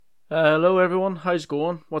Hello everyone, how's it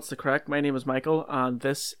going? What's the crack? My name is Michael and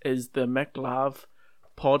this is the McLav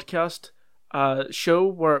podcast, a show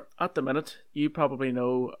where at the minute you probably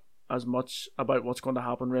know as much about what's going to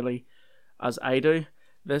happen really as I do.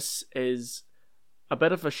 This is a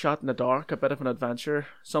bit of a shot in the dark, a bit of an adventure,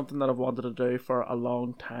 something that I've wanted to do for a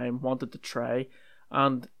long time, wanted to try,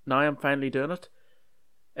 and now I'm finally doing it.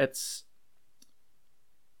 It's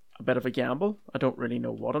a bit of a gamble. I don't really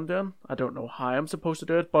know what I'm doing. I don't know how I'm supposed to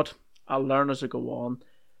do it, but I'll learn as I go on.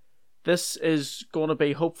 This is going to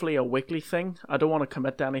be hopefully a weekly thing. I don't want to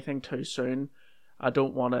commit to anything too soon. I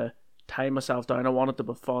don't want to tie myself down. I want it to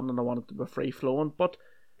be fun and I want it to be free flowing. But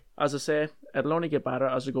as I say, it'll only get better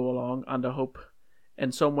as I go along, and I hope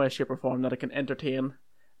in some way, shape or form that I can entertain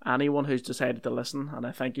anyone who's decided to listen, and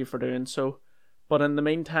I thank you for doing so. But in the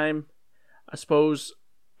meantime, I suppose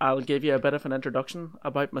I'll give you a bit of an introduction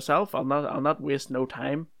about myself. I'll not waste no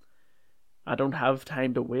time. I don't have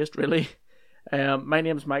time to waste really. My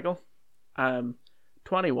name's Michael. I'm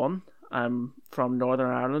 21. I'm from Northern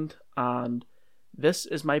Ireland, and this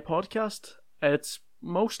is my podcast. It's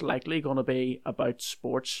most likely going to be about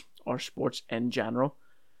sports or sports in general.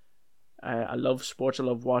 I love sports. I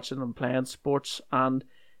love watching and playing sports, and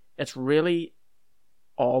it's really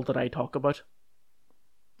all that I talk about.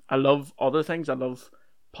 I love other things. I love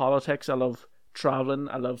politics, I love traveling,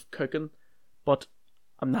 I love cooking, but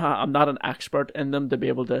I'm not an expert in them to be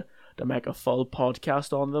able to make a full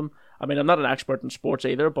podcast on them. I mean, I'm not an expert in sports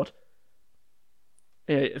either, but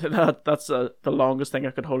that's the longest thing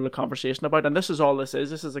I could hold a conversation about, and this is all this is.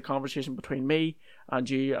 This is a conversation between me and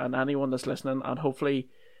you and anyone that's listening, and hopefully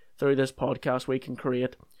through this podcast we can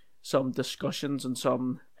create some discussions and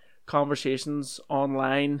some conversations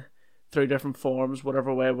online through different forms,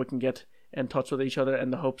 whatever way we can get in touch with each other, in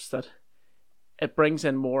the hopes that it brings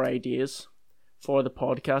in more ideas for the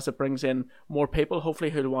podcast. It brings in more people,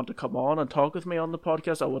 hopefully, who'll want to come on and talk with me on the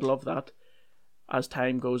podcast. I would love that as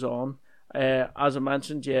time goes on. As I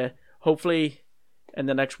mentioned, hopefully in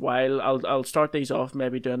the next while, I'll start these off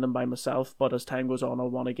maybe doing them by myself, but as time goes on, I'll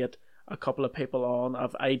want to get a couple of people on. I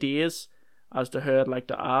have ideas as to who I'd like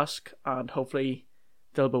to ask, and hopefully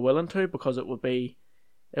they'll be willing to, because it will be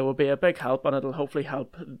a big help, and it'll hopefully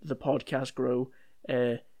help the podcast grow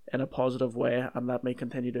in a positive way and let me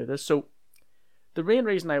continue to do this. So the main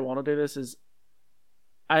reason I want to do this is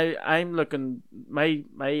I'm looking, my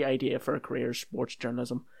idea for a career is sports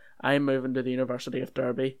journalism. I'm moving to the University of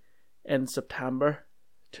Derby in September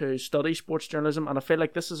to study sports journalism, and I feel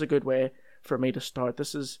like this is a good way for me to start.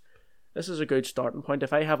 This is a good starting point.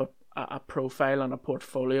 If I have a profile and a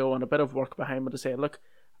portfolio and a bit of work behind me to say, look,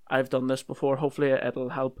 I've done this before, hopefully it'll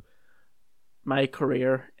help my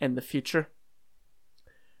career in the future.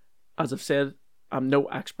 As I've said, I'm no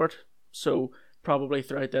expert, so probably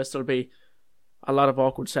throughout this there'll be a lot of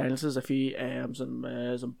awkward silences, a few ums and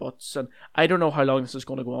mehs and buts, and I don't know how long this is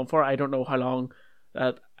going to go on for. I don't know how long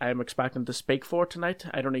that I'm expecting to speak for tonight.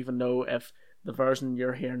 I don't even know if the version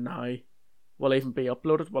you're hearing now will even be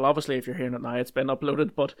uploaded. Well, obviously if you're hearing it now, it's been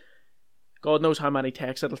uploaded, but God knows how many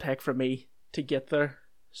takes it'll take for me to get there.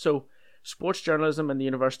 So, sports journalism in the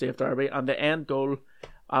University of Derby, and the end goal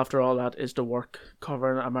after all that is to work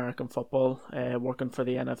covering American football, working for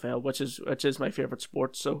the NFL, which is my favourite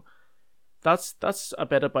sport. So that's a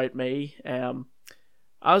bit about me.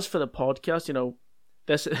 As for the podcast,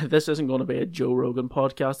 this isn't going to be a Joe Rogan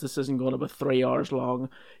podcast. This isn't going to be 3 hours long.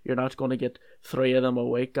 You're not going to get 3 of them a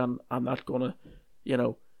week, and I'm not going to,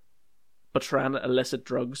 be trying to illicit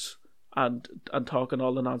drugs and talking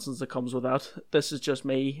all the nonsense that comes with that. This is just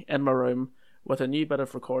me in my room with a new bit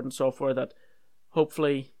of recording software that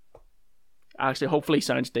hopefully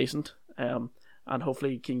sounds decent, and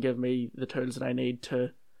hopefully can give me the tools that I need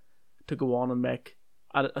to go on and make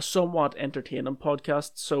a somewhat entertaining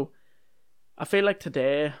podcast. So I feel like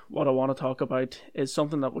today what I want to talk about is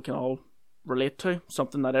something that we can all relate to,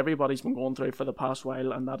 something that everybody's been going through for the past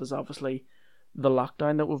while, and that is obviously the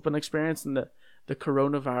lockdown that we've been experiencing, the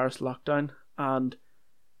coronavirus lockdown. And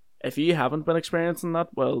if you haven't been experiencing that,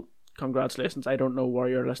 well, congratulations. I don't know where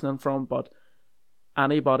you're listening from, but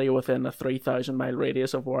anybody within a 3,000 mile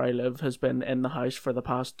radius of where I live has been in the house for the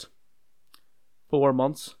past 4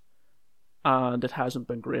 months, and it hasn't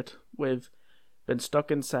been great. We've been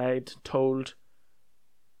stuck inside, told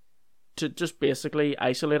to just basically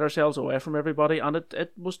isolate ourselves away from everybody, and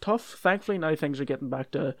it was tough. Thankfully now things are getting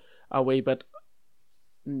back to a wee bit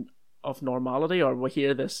of normality, or we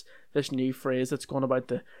hear this new phrase that's going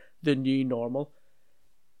about the new normal.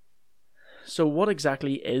 So what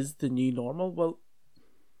exactly is the new normal? Well,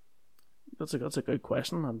 that's a good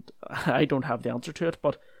question, and I don't have the answer to it,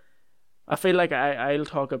 but I feel like I'll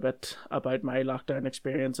talk a bit about my lockdown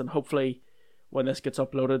experience, and hopefully when this gets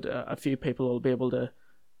uploaded, a few people will be able to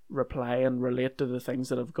reply and relate to the things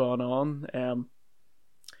that have gone on.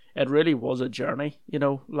 It really was a journey,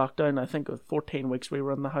 lockdown. I think it was 14 weeks we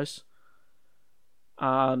were in the house,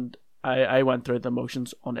 and I went through the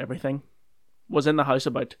motions on everything. Was in the house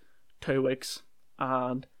about 2 weeks,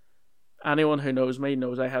 and anyone who knows me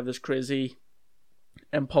knows I have this crazy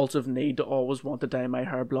impulsive need to always want to dye my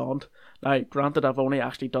hair blonde. Now, granted, I've only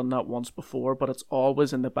actually done that once before, but it's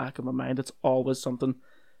always in the back of my mind. It's always something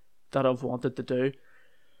that I've wanted to do.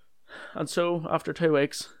 And so, after 2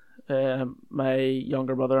 weeks, my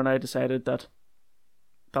younger brother and I decided that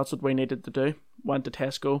that's what we needed to do. Went to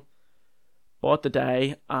Tesco, bought the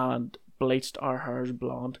dye, and bleached our hairs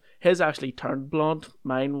blonde. His actually turned blonde.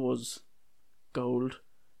 Mine was gold,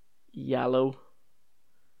 yellow,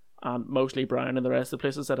 and mostly brown in the rest of the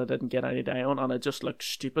places that I didn't get any dye on, and it just looked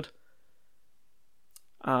stupid.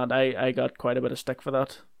 And I got quite a bit of stick for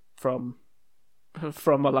that from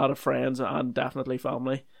a lot of friends and definitely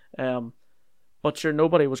family. But sure,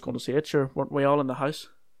 nobody was going to see it. Sure, weren't we all in the house?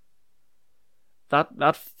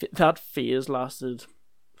 That phase lasted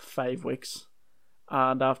 5 weeks,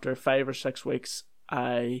 and after 5 or 6 weeks,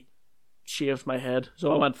 I shaved my head.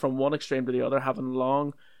 So I went from one extreme to the other, having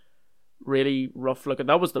long, really rough looking.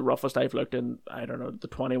 That was the roughest I've looked in, I don't know, the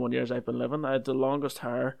 21 years I've been living. I had the longest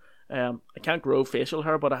hair. I can't grow facial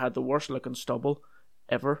hair, but I had the worst looking stubble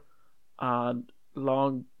ever, and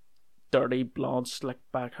long, dirty, blonde, slick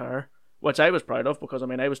back hair, which I was proud of, because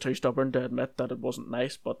I was too stubborn to admit that it wasn't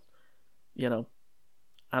nice. But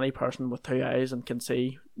any person with 2 eyes and can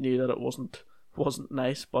see knew that it wasn't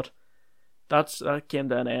nice. But that came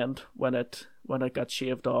to an end when it got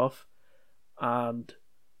shaved off, and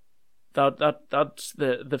that's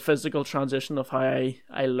the physical transition of how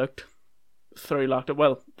I looked through lockdown.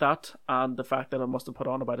 Well, that and the fact that I must have put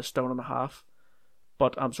on about 1.5 stone.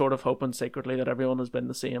 But I'm sort of hoping secretly that everyone has been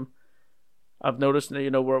the same. I've noticed,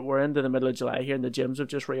 we're into the middle of July here, and the gyms have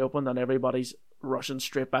just reopened, and everybody's rushing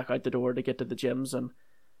straight back out the door to get to the gyms, and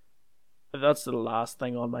that's the last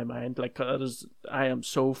thing on my mind. Like, I am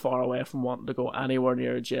so far away from wanting to go anywhere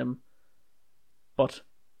near a gym. But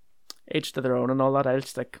each to their own and all that. I'll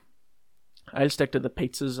stick to the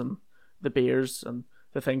pizzas and the beers and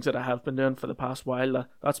the things that I have been doing for the past while.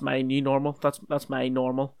 That's my new normal. That's my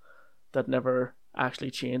normal. That never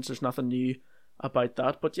actually changed. There's nothing new about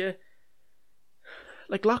that. But yeah,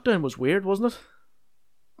 like, lockdown was weird, wasn't it?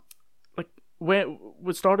 Like, when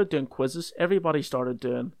we started doing quizzes, everybody started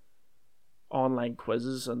doing online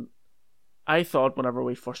quizzes, and I thought whenever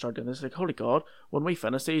we first started doing this, like, holy God, when we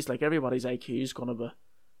finish these, like, everybody's IQ is going to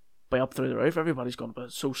be up through the roof. Everybody's going to be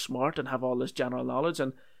so smart and have all this general knowledge.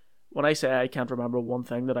 And when I say I can't remember one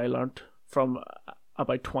thing that I learnt from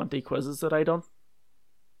about 20 quizzes that I done,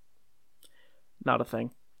 not a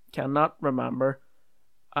thing. Cannot remember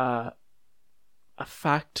a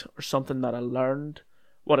fact or something that I learned.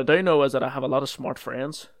 What I do know is that I have a lot of smart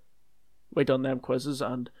friends. We done them quizzes,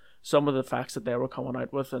 and some of the facts that they were coming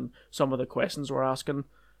out with and some of the questions we're asking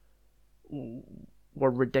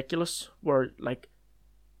were ridiculous. Were like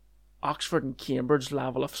Oxford and Cambridge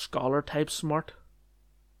level of scholar type smart.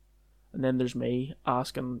 And then there's me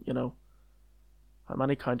asking, how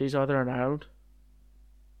many counties are there in Ireland?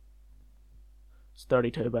 It's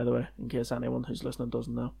 32, by the way, in case anyone who's listening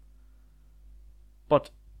doesn't know. But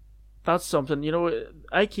that's something,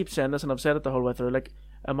 I keep saying this, and I've said it the whole way through. Like,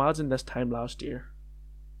 imagine this time last year.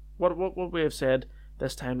 What we have said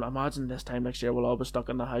this time, imagine this time next year we'll all be stuck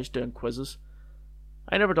in the house doing quizzes.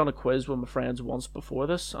 I never done a quiz with my friends once before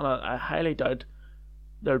this, and I highly doubt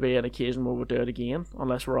there'll be an occasion where we'll do it again,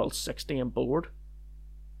 unless we're all 60 and bored.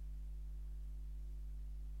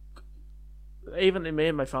 Even me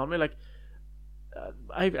and my family, like,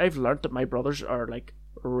 I've learnt that my brothers are, like,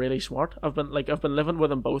 really smart. I've been living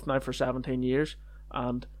with them both now for 17 years,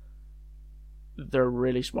 and they're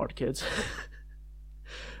really smart kids.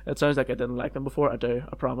 It sounds like I didn't like them before. I do,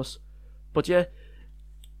 I promise. But yeah,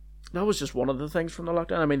 that was just one of the things from the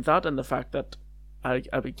lockdown. That and the fact that I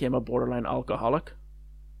became a borderline alcoholic.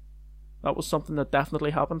 That was something that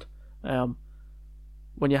definitely happened.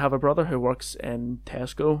 When you have a brother who works in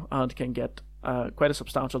Tesco and can get quite a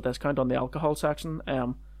substantial discount on the alcohol section,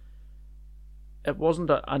 it wasn't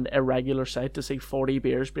an irregular sight to see 40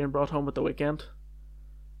 beers being brought home at the weekend,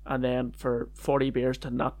 and then for 40 beers to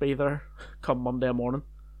not be there come Monday morning.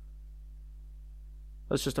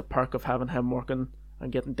 That's just a perk of having him working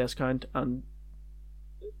and getting discount, and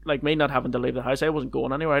like me not having to leave the house. I wasn't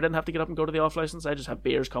going anywhere. I didn't have to get up and go to the off license. I just had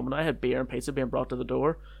beers coming. I had beer and pizza being brought to the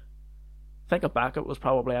door. Thinking back, it was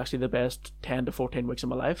probably actually the best 10 to 14 weeks of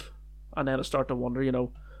my life. and then I start to wonder,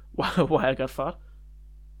 why I got fat.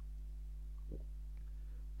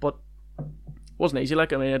 But it wasn't easy.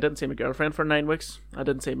 Like, I mean, I didn't see my girlfriend for 9 weeks. I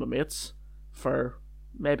didn't see my mates for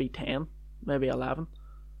maybe 10, maybe 11.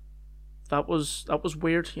 That was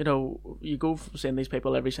weird. You go from seeing these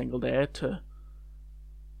people every single day to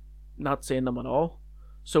not seeing them at all.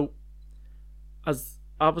 So, as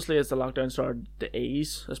the lockdown started to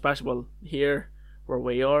ease, especially here where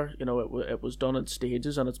we are, it was done in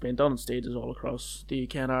stages, and it's been done in stages all across the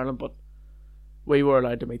UK and Ireland. But we were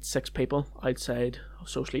allowed to meet 6 people outside,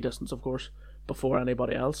 socially distanced, of course, before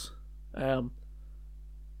anybody else. That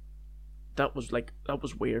was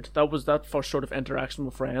weird. That first sort of interaction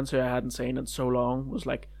with friends who I hadn't seen in so long was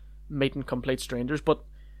like meeting complete strangers. But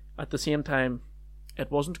at the same time, it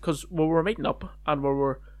wasn't, because we were meeting up and we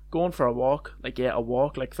were going for a walk.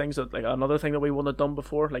 Like things that, like, another thing that we wouldn't have done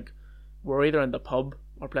before. Like, we're either in the pub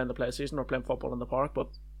or playing the PlayStation or playing football in the park. But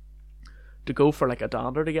to go for like a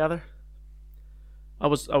dander together, I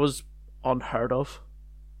was unheard of.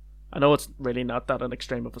 I know it's really not that an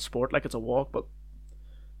extreme of a sport, like it's a walk, but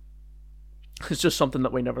it's just something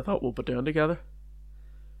that we never thought we'd be doing together.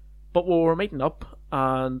 But we were meeting up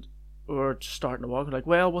and we were just starting to walk. We're like,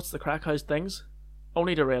 well, what's the crack? How's things?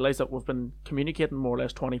 Only to realise that we've been communicating more or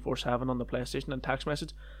less 24/7 on the PlayStation and text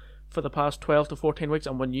message for the past 12 to 14 weeks,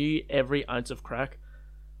 and we knew every ounce of crack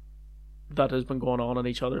that has been going on in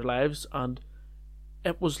each other's lives. And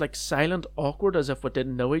it was like silent, awkward, as if we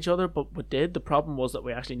didn't know each other, but we did. The problem was that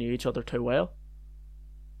we actually knew each other too well.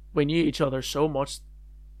 We knew each other so much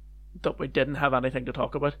that we didn't have anything to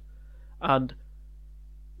talk about. And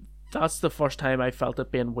that's the first time I felt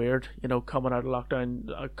it being weird, coming out of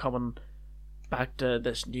lockdown, coming back to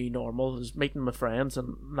this new normal, is meeting my friends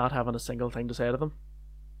and not having a single thing to say to them.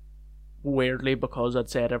 Weirdly, because I'd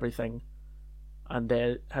said everything and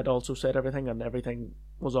they had also said everything, and everything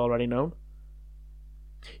was already known.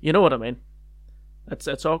 You know what I mean?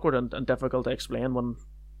 It's awkward and difficult to explain when,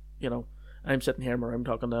 I'm sitting here in my room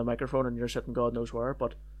talking to a microphone and you're sitting God knows where,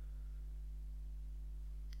 but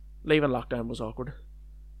leaving lockdown was awkward.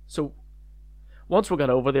 So once we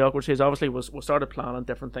got over the awkward stage, obviously we started planning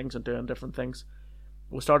different things and doing different things.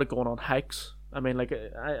 We started going on hikes. I mean, like,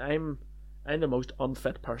 I'm the most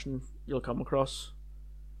unfit person you'll come across.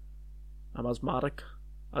 I'm asthmatic.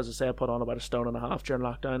 As I say, I put on about 1.5 stone during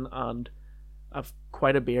lockdown, and I've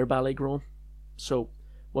quite a beer belly growing. So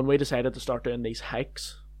when we decided to start doing these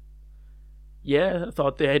hikes, yeah, I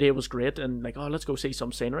thought the idea was great, and like, oh, let's go see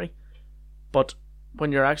some scenery. But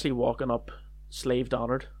when you're actually walking up Slave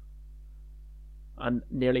Donard and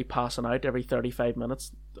nearly passing out every 35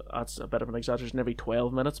 minutes, that's a bit of an exaggeration, every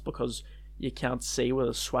 12 minutes, because you can't see with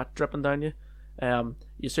the sweat dripping down you,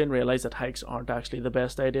 you soon realise that hikes aren't actually the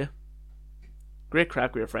best idea. Great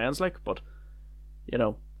crack with your friends, like, but,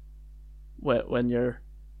 when you're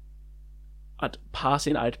at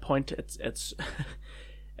passing out point, it's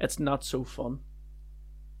it's not so fun.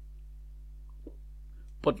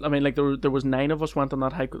 But I mean, like, there was 9 of us went on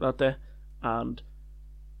that hike that day, and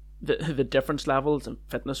the difference levels in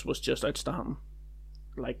fitness was just outstanding.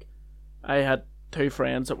 Like, I had 2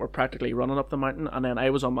 friends that were practically running up the mountain, and then I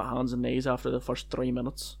was on my hands and knees after the first 3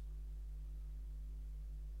 minutes.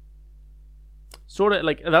 Sort of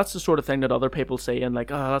like, that's the sort of thing that other people say, and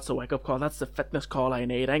like, oh, that's the wake up call, that's the fitness call I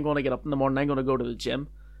need, I'm going to get up in the morning, I'm going to go to the gym.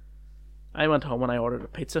 I went home and I ordered a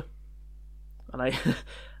pizza, and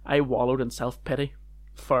I wallowed in self-pity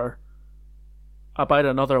for about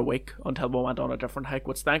another week until we went on a different hike,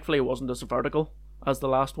 which thankfully wasn't as vertical as the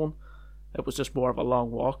last one. It was just more of a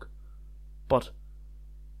long walk. But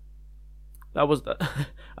that was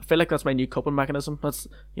I feel like that's my new coping mechanism. That's,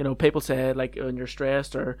 people say, like, when you're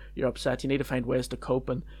stressed or you're upset, you need to find ways to cope,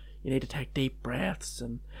 and you need to take deep breaths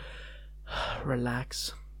and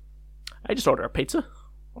relax. I just order a pizza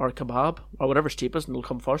or a kebab or whatever's cheapest, and it'll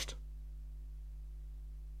come first.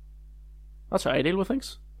 That's how I deal with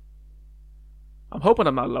things. I'm hoping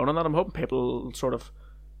I'm not alone in that. I'm hoping people sort of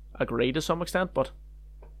agree to some extent, but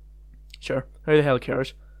sure, who the hell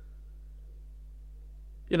cares?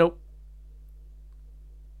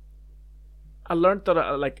 I learned that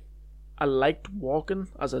I liked walking,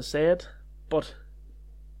 as I said, but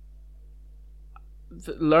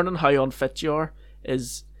learning how unfit you are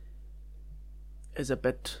is a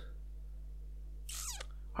bit,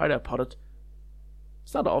 how do I put it?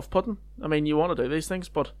 It's not off-putting. I mean, you want to do these things,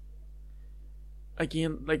 but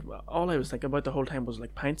again, like, all I was thinking about the whole time was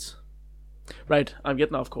like pints. Right, I'm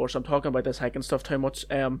getting off course. I'm talking about this hiking stuff too much.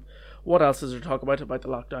 What else is there to talk about the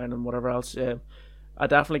lockdown and whatever else? I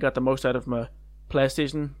definitely got the most out of my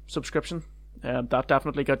PlayStation subscription. That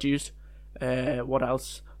definitely got used. What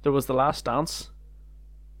else? There was The Last Dance,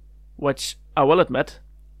 which I will admit,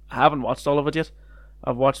 I haven't watched all of it yet.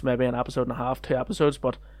 I've watched maybe an episode and a half, 2 episodes,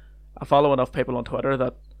 but I follow enough people on Twitter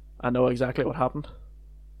that I know exactly what happened.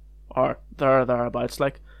 Or thereabouts,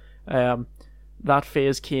 like. That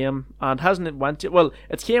phase came and hasn't it went yet? Well,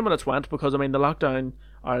 it came and it's went because, I mean, the Last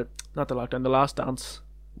Dance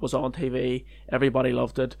was on TV. Everybody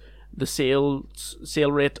loved it. The sale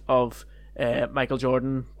rate of Michael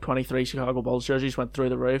Jordan 23 Chicago Bulls jerseys went through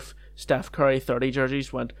the roof. Steph Curry 30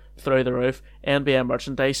 jerseys went through the roof. NBA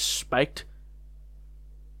merchandise spiked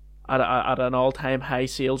at an all-time high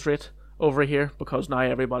sales rate over here because now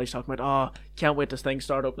everybody's talking about, can't wait this thing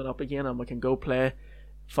start opening up again and we can go play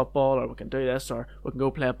football, or we can do this, or we can go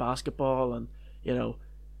play basketball. And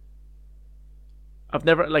I've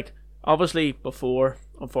never, like, obviously before,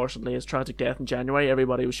 unfortunately, his tragic death in January,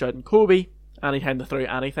 everybody was shouting Kobe anytime they threw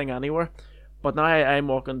anything anywhere. But now I'm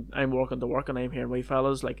walking to work and I'm hearing wee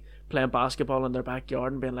fellas like playing basketball in their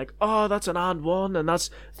backyard and being like, that's an and one and that's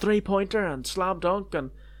 3-pointer and slam dunk,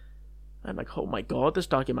 and I'm like, oh my god, this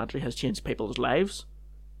documentary has changed people's lives.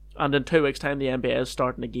 And in 2 weeks' time the NBA is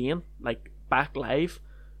starting again, like back live.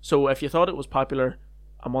 So if you thought it was popular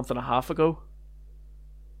a month and a half ago,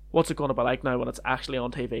 what's it going to be like now when it's actually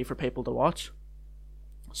on TV for people to watch?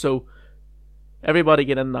 So everybody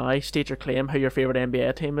get in now, state your claim who your favourite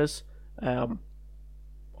NBA team is.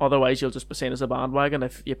 Otherwise you'll just be seen as a bandwagon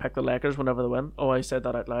if you pick the Lakers whenever they win. Oh, I said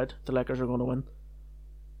that out loud. The Lakers are going to win.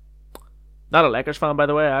 Not a Lakers fan, by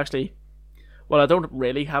the way. I don't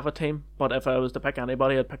really have a team, but if I was to pick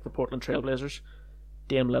anybody, I'd pick the Portland Trailblazers.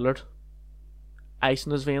 Dame Lillard. Ice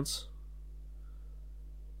in his veins.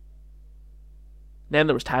 Then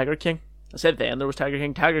there was Tiger King. I said then there was Tiger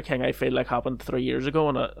King. Tiger King I feel like happened 3 years ago,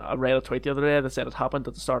 and I read a tweet the other day that said it happened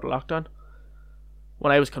at the start of lockdown.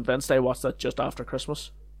 When I was convinced I watched that just after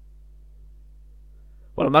Christmas.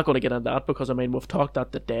 Well, I'm not going to get into that because, I mean, we've talked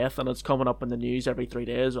that to death and it's coming up in the news every 3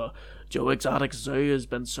 days. Or Joe Exotic Zoo has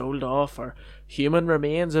been sold off, or human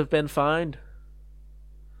remains have been found.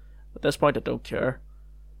 At this point I don't care.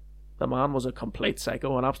 The man was a complete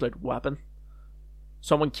psycho, an absolute weapon.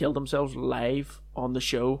 Someone killed themselves live on the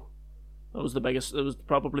show. It was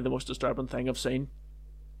probably the most disturbing thing I've seen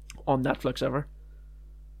on Netflix ever.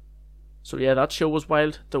 So yeah, that show was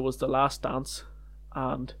wild. There was The Last Dance.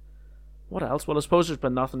 And what else? Well, I suppose there's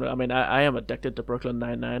been nothing. I mean, I am addicted to Brooklyn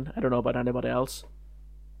Nine-Nine. I don't know about anybody else,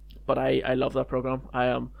 but I love that program.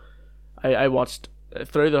 I watched,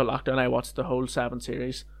 through the lockdown, I watched the whole 7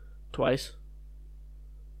 series twice,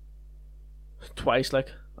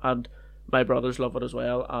 like, and my brothers love it as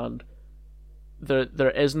well. And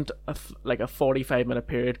there isn't a 45-minute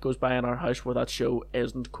period goes by in our house where that show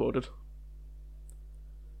isn't quoted.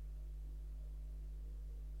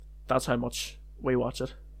 That's how much we watch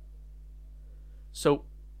it. So,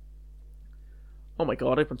 oh my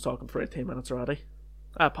god, I've been talking for 18 minutes already.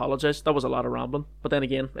 I apologise, that was a lot of rambling. But then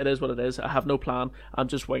again, it is what it is. I have no plan, I'm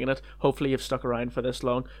just winging it. Hopefully you've stuck around for this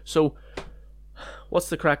long. So, what's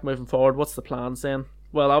the crack moving forward? What's the plans then?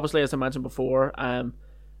 Well, obviously, as I mentioned before, I'm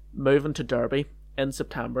moving to Derby in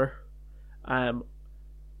September. I'm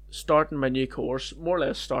starting my new course, more or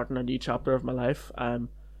less starting a new chapter of my life. I'm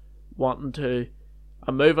moving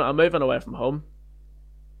away from home.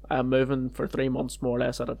 I'm moving for 3 months more or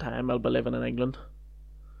less at a time. I'll be living in England,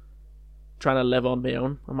 trying to live on my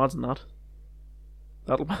own. Imagine that.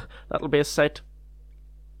 That'll be a sight.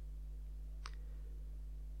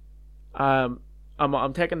 I'm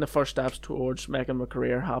taking the first steps towards making my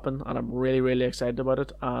career happen, and I'm really, really excited about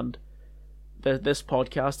it. And this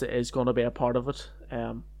podcast is going to be a part of it.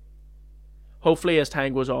 Hopefully, as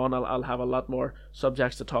time goes on, I'll have a lot more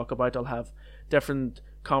subjects to talk about. I'll have different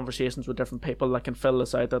conversations with different people that can fill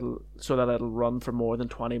this out so that it'll run for more than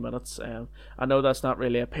 20 minutes. I know that's not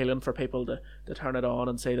really appealing for people to turn it on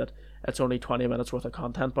and say that it's only 20 minutes worth of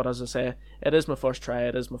content, but as I say, it is my first try,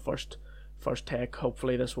 it is my first take.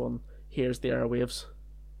 Hopefully this one hears the airwaves.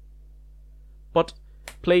 But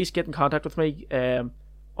please get in contact with me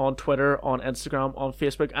on Twitter, on Instagram, on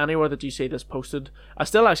Facebook, anywhere that you see this posted. I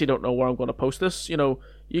still actually don't know where I'm going to post this. You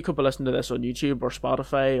could be listening to this on YouTube or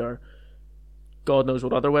Spotify or God knows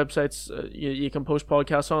what other websites you can post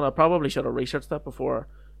podcasts on. I probably should have researched that before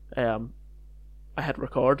I hit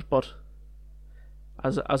record, but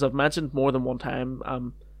as I've mentioned more than one time,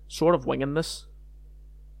 I'm sort of winging this.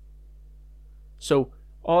 So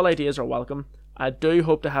all ideas are welcome. I do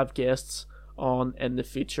hope to have guests on in the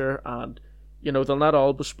future, and they'll not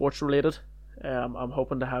all be sports related. I'm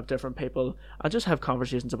hoping to have different people and just have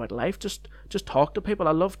conversations about life. Just talk to people.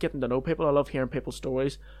 I love getting to know people. I love hearing people's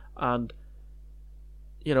stories, and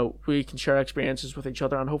we can share experiences with each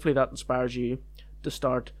other, and hopefully that inspires you to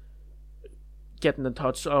start getting in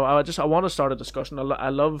touch. So I want to start a discussion. I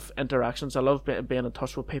love interactions. I love being in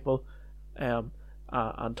touch with people, and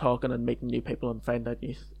talking and meeting new people and finding out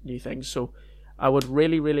new things. So I would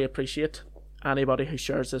really, really appreciate anybody who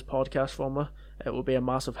shares this podcast for me. It will be a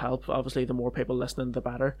massive help. Obviously, the more people listening, the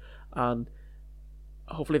better. And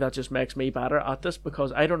hopefully that just makes me better at this,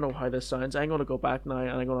 because I don't know how this sounds. I'm going to go back now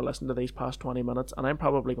and I'm going to listen to these past 20 minutes and I'm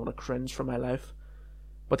probably going to cringe for my life.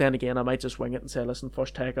 But then again, I might just wing it and say, listen,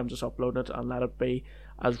 first take, I'm just uploading it and let it be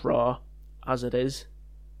as raw as it is.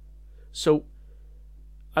 So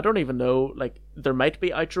I don't even know, like, there might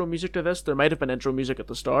be outro music to this. There might have been intro music at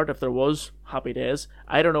the start. If there was, happy days.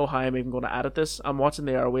 I don't know how I'm even going to edit this. I'm watching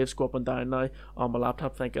the airwaves go up and down now on my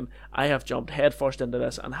laptop thinking I have jumped headfirst into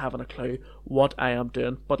this and haven't a clue what I am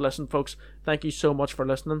doing. But listen, folks, thank you so much for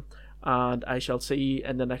listening, and I shall see you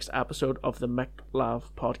in the next episode of the Mick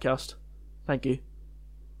Lav podcast. Thank you.